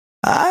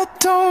I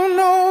don't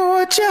know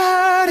what you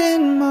had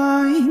in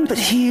mind, but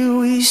here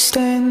we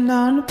stand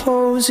on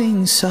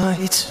opposing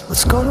sides.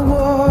 Let's go to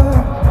war.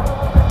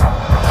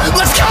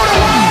 Let's go to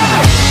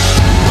war!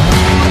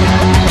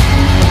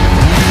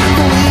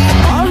 We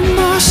arm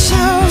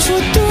ourselves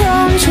with the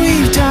wrongs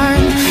we've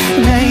done,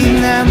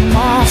 name them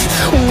off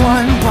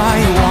one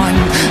by one.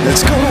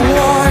 Let's go to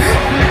war.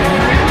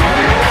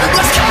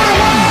 Let's go to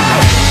war!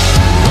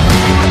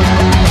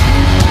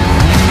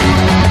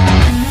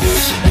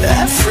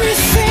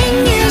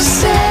 Everything you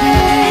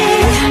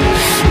say,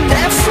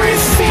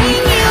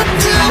 everything you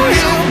do,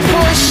 you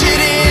push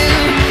it in,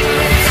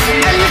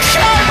 and you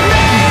cut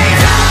me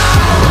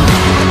down,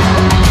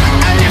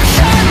 and you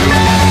cut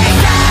me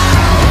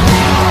down.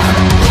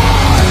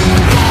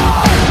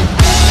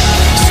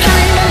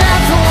 Screaming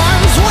at the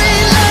ones we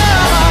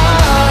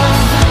love,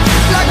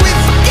 like we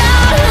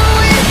forgot who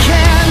we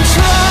can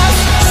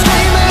trust.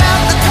 Screaming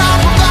at the top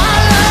of our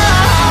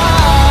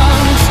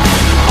lungs,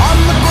 on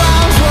the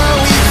grounds where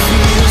we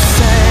feel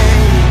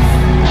safe.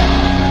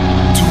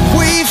 Do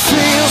we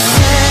feel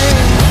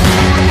safe?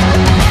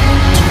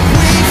 Do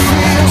we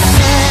feel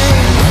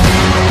safe?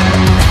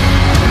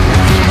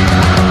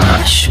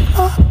 Hush,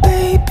 oh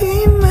baby,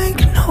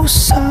 make no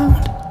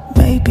sound.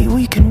 Maybe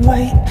we can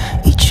wait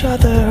each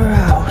other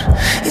out.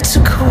 It's a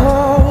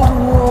cold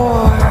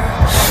war.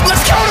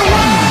 Let's go to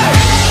war!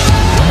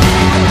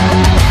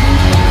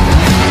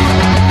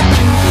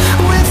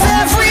 With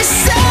every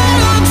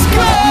sound's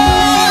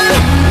gone,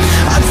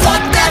 I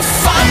thought that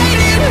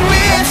fighting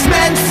with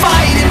meant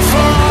fighting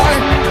for.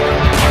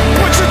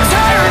 But you're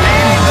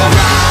turning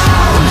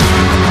around.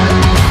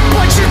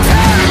 But you're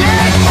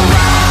turning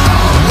around.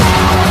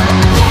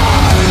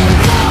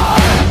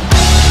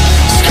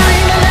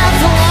 Screaming at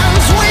the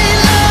ones we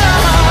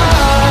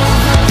love,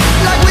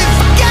 like we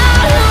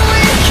forgot who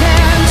we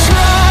can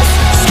trust.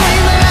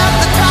 Screaming at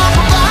the top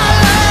of our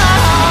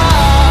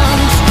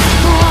lungs,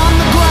 on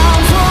the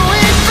ground where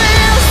we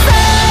feel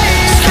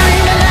safe.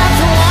 Screaming at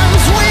the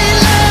ones we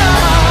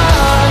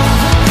love,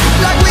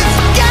 like we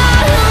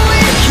forgot who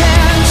we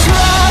can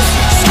trust.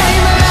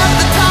 Screaming at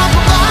the top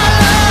of our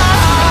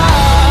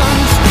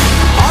lungs,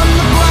 on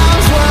the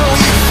grounds where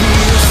we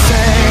feel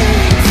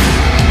safe.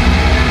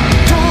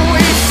 Do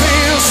we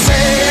feel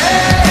safe?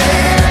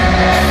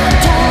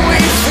 Do we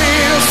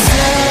feel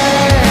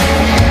safe?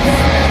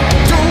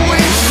 Do we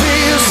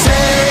feel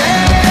safe?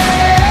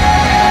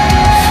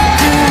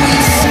 Do we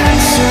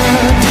censor?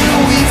 Do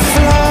we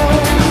flow?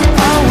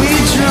 Are we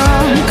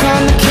drunk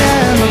on the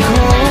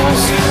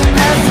chemicals?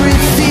 Every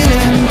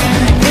feeling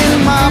in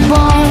my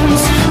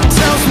bones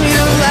tells me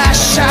to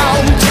lash out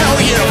and tell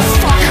you to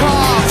fuck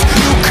off.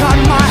 You cut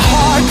my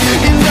heart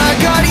and I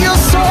got your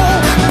soul,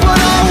 but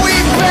are we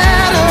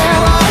better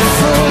off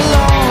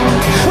alone?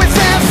 With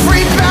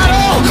every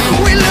battle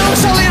we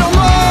lose a little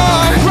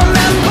more.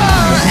 Remember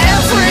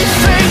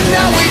everything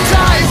that we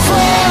died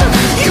for.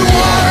 You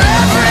are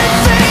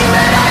everything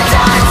that I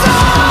died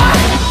for.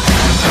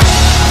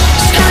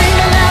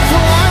 Screaming at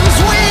the ones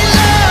we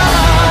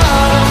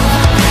love,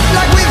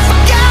 like we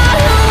forgot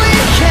who we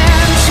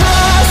can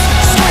trust.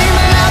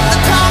 Screaming at the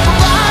top of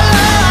our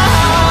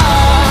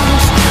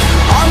lungs,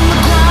 on the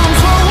grounds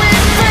where we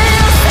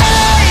feel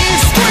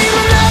safe.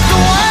 Screaming at the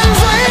ones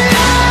we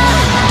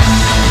love,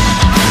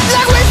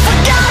 like we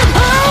forgot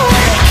who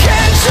we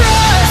can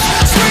trust.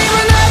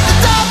 Screaming at the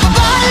top of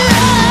our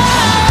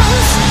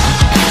lungs,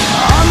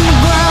 on the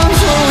grounds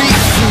where we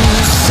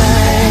feel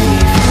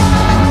safe.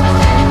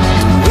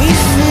 Do we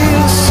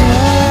feel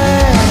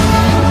safe?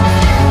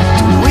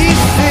 Do we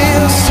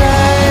feel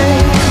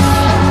safe?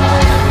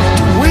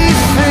 Do we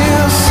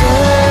feel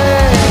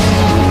safe?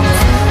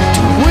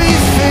 Do we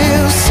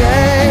feel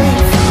safe?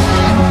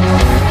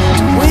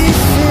 Do we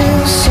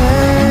feel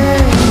safe?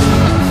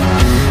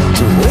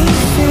 Do we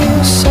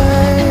feel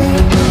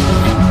safe?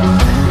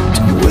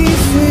 Do we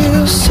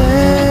feel safe?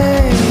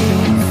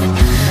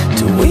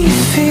 Do we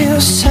feel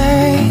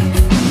safe?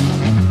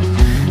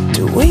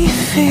 Do we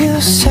feel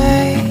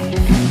safe?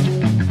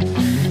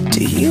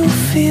 Do you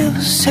feel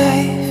safe?